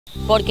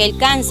porque el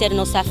cáncer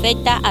nos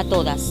afecta a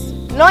todas.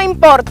 No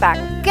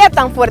importa qué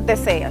tan fuerte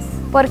seas,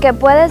 porque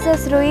puedes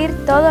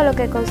destruir todo lo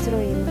que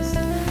construimos.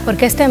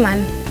 Porque este mal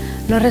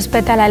no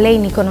respeta la ley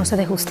ni conoce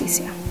de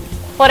justicia.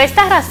 Por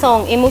esta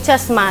razón y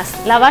muchas más,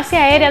 la Base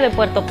Aérea de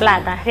Puerto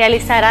Plata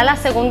realizará la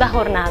segunda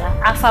jornada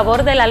a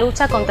favor de la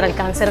lucha contra el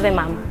cáncer de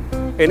mama.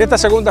 En esta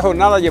segunda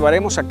jornada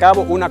llevaremos a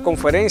cabo una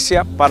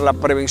conferencia para la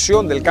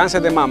prevención del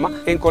cáncer de mama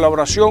en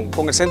colaboración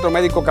con el Centro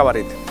Médico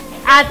Cabarete.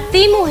 A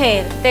ti,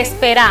 mujer, te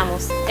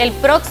esperamos el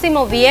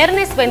próximo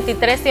viernes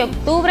 23 de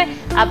octubre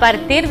a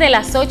partir de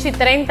las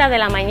 8:30 de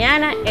la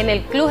mañana en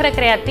el Club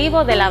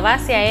Recreativo de la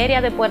Base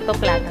Aérea de Puerto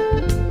Plata.